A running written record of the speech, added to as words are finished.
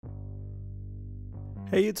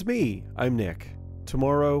Hey, it's me. I'm Nick.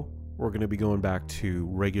 Tomorrow, we're going to be going back to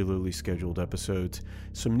regularly scheduled episodes.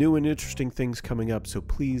 Some new and interesting things coming up, so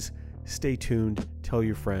please stay tuned. Tell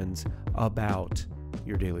your friends about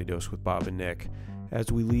Your Daily Dose with Bob and Nick.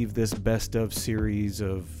 As we leave this best of series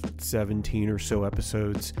of 17 or so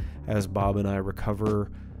episodes, as Bob and I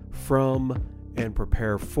recover from and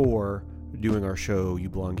prepare for doing our show You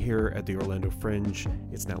Belong Here at the Orlando Fringe.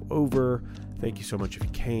 It's now over. Thank you so much if you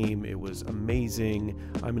came. It was amazing.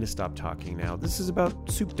 I'm going to stop talking now. This is about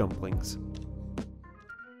soup dumplings.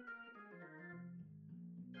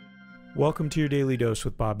 Welcome to Your Daily Dose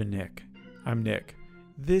with Bob and Nick. I'm Nick.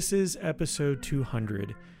 This is episode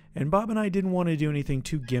 200. And Bob and I didn't want to do anything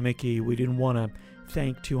too gimmicky. We didn't want to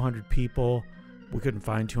thank 200 people. We couldn't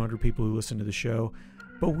find 200 people who listen to the show.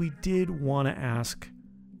 But we did want to ask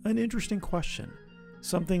an interesting question.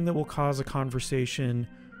 Something that will cause a conversation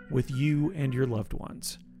with you and your loved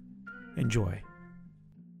ones. Enjoy.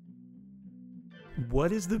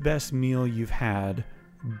 What is the best meal you've had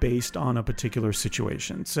based on a particular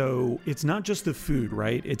situation? So it's not just the food,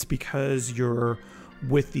 right? It's because you're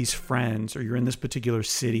with these friends or you're in this particular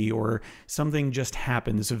city or something just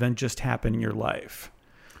happened, this event just happened in your life.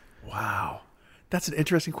 Wow. That's an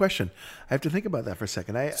interesting question. I have to think about that for a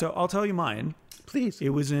second. So I'll tell you mine. Please. It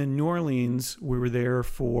was in New Orleans. We were there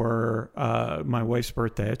for my wife's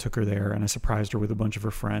birthday. I took her there and I surprised her with a bunch of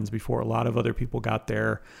her friends before a lot of other people got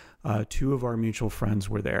there. Two of our mutual friends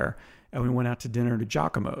were there. And we went out to dinner to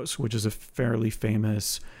Giacomo's, which is a fairly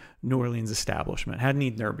famous New Orleans establishment. Hadn't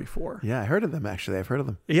eaten there before. Yeah, I heard of them, actually. I've heard of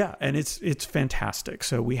them. Yeah, and it's fantastic.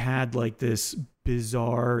 So we had like this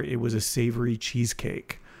bizarre, it was a savory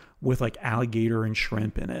cheesecake with like alligator and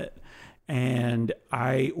shrimp in it. And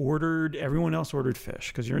everyone else ordered fish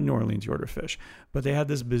because you're in New Orleans, you order fish. But they had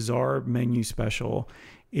this bizarre menu special.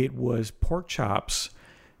 It was pork chops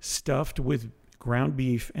stuffed with ground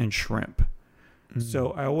beef and shrimp.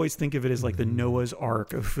 So I always think of it as like the Noah's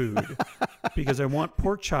Ark of food because I want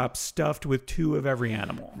pork chops stuffed with two of every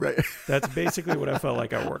animal. Right. That's basically what I felt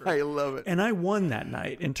like I ordered. I love it. And I won that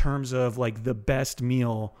night in terms of like the best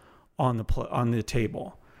meal on the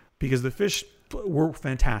table because the fish were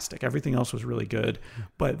fantastic. Everything else was really good.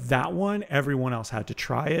 But that one, everyone else had to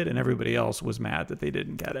try it and everybody else was mad that they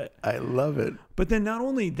didn't get it. I love it. But then not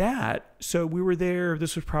only that, so we were there,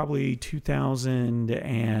 this was probably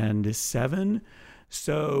 2007.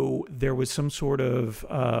 So there was some sort of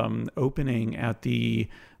opening at the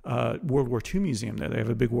World War II Museum there. They have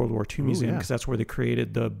a big World War II museum because that's where they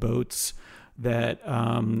created the boats that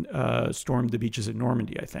stormed the beaches at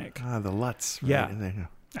Normandy, I think. The Lutz. Right? Yeah.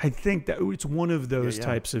 I think that it's one of those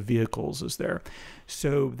types of vehicles is there.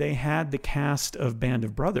 So they had the cast of Band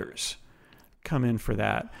of Brothers come in for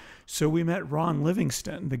that. So we met Ron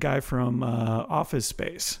Livingston, the guy from Office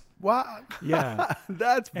Space. Wow. Yeah.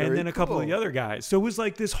 That's very And then a couple cool. of the other guys. So it was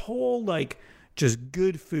like this whole like just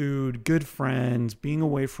good food, good friends, being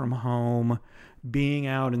away from home, being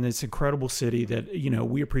out in this incredible city that, you know,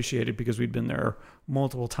 we appreciated because we'd been there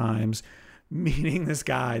multiple times. Meeting this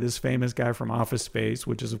guy, this famous guy from Office Space,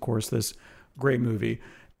 which is, of course, this great movie.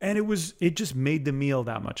 And it just made the meal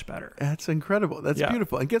that much better. That's incredible. That's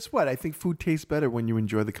beautiful. And guess what? I think food tastes better when you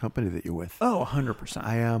enjoy the company that you're with. Oh,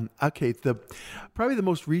 100%. Okay. Probably the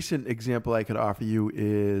most recent example I could offer you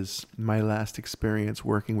is my last experience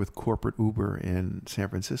working with corporate Uber in San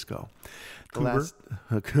Francisco. Uber.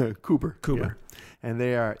 Yeah. And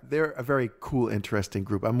they're a very cool, interesting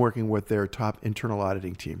group. I'm working with their top internal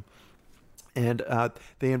auditing team. And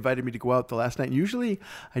they invited me to go out the last night. Usually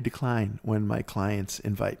I decline when my clients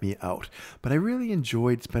invite me out. But I really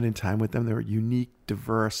enjoyed spending time with them. They were a unique,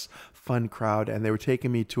 diverse, fun crowd. And they were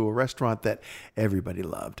taking me to a restaurant that everybody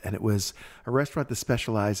loved. And it was a restaurant that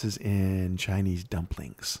specializes in Chinese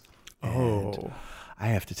dumplings. And I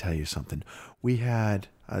have to tell you something. We had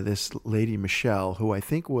this lady, Michelle, who I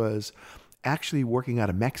think was actually working out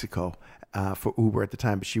of Mexico for Uber at the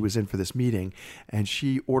time, but she was in for this meeting and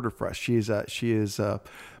she ordered for us. She is a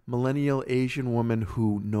millennial Asian woman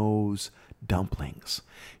who knows dumplings.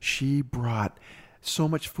 She brought so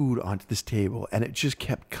much food onto this table and it just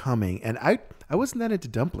kept coming. And I wasn't that into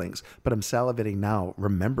dumplings, but I'm salivating now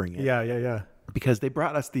remembering it. Yeah. Because they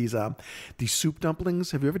brought us these soup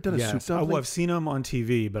dumplings. Have you ever done a soup dumpling? Well, I've seen them on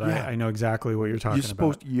TV, but I know exactly what you're talking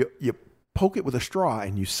about. You poke it with a straw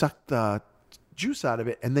and you suck the juice out of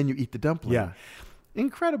it and then you eat the dumpling. Yeah.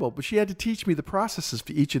 Incredible. But she had to teach me the processes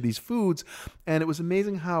for each of these foods. And it was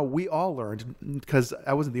amazing how we all learned, because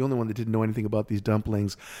I wasn't the only one that didn't know anything about these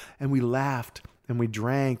dumplings. And we laughed and we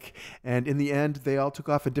drank. And in the end, they all took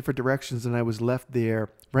off in different directions. And I was left there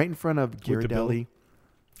right in front of Ghirardelli.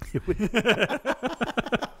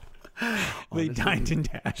 They dined and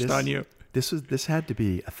dashed on you. This had to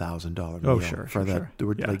be $1,000 meal. Oh, sure. There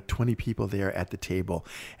were like 20 people there at the table,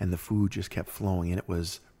 and the food just kept flowing, and it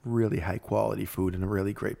was really high quality food in a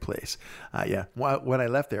really great place. When I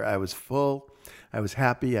left there, I was full. I was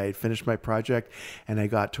happy. I had finished my project, and I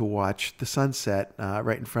got to watch the sunset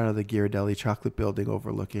right in front of the Ghirardelli Chocolate Building,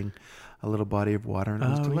 overlooking a little body of water, and it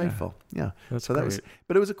was delightful. Yeah. That's so great.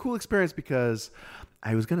 But it was a cool experience because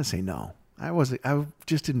I was going to say no. I was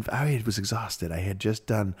exhausted. I had just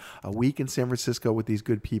done a week in San Francisco with these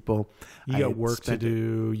good people. You got work to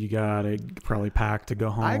do. You got to probably pack to go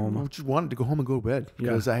home. I just wanted to go home and go to bed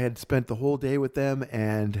because I had spent the whole day with them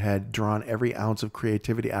and had drawn every ounce of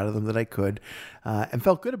creativity out of them that I could, and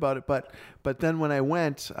felt good about it. But then when I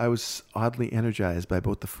went, I was oddly energized by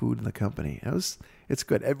both the food and the company. It's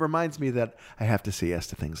good. It reminds me that I have to say yes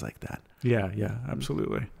to things like that. Yeah,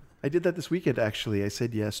 absolutely. I did that this weekend, actually. I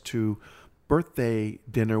said yes to birthday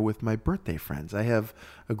dinner with my birthday friends. I have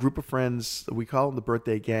a group of friends. We call them the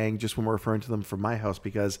birthday gang, just when we're referring to them from my house,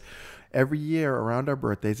 because every year around our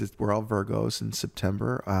birthdays, we're all Virgos in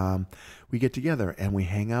September, we get together and we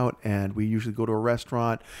hang out, and we usually go to a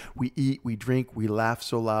restaurant. We eat, we drink, we laugh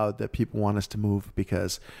so loud that people want us to move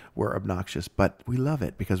because we're obnoxious, but we love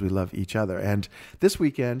it because we love each other. And this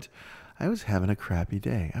weekend, I was having a crappy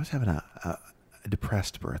day. I was having a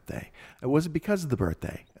depressed birthday. It wasn't because of the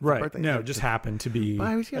birthday. Right. No, it just happened to be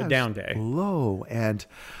a down day. Low. And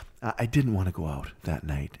I didn't want to go out that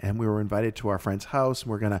night. And we were invited to our friend's house. And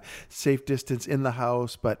we're going to safe distance in the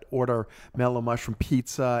house, but order mellow mushroom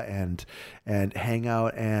pizza and hang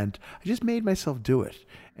out. And I just made myself do it.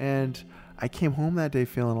 And I came home that day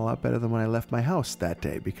feeling a lot better than when I left my house that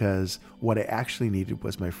day, because what I actually needed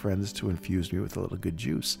was my friends to infuse me with a little good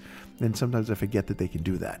juice. And sometimes I forget that they can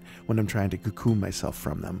do that when I'm trying to cocoon myself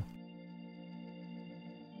from them.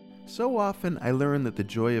 So often I learn that the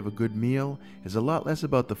joy of a good meal is a lot less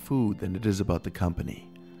about the food than it is about the company,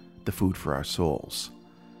 the food for our souls.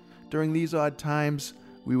 During these odd times,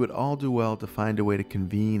 we would all do well to find a way to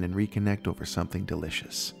convene and reconnect over something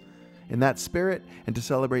delicious. In that spirit, and to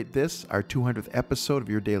celebrate this, our 200th episode of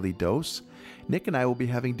Your Daily Dose, Nick and I will be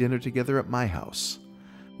having dinner together at my house.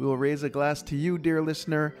 We will raise a glass to you, dear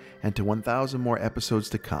listener, and to 1,000 more episodes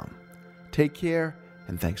to come. Take care,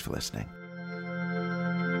 and thanks for listening.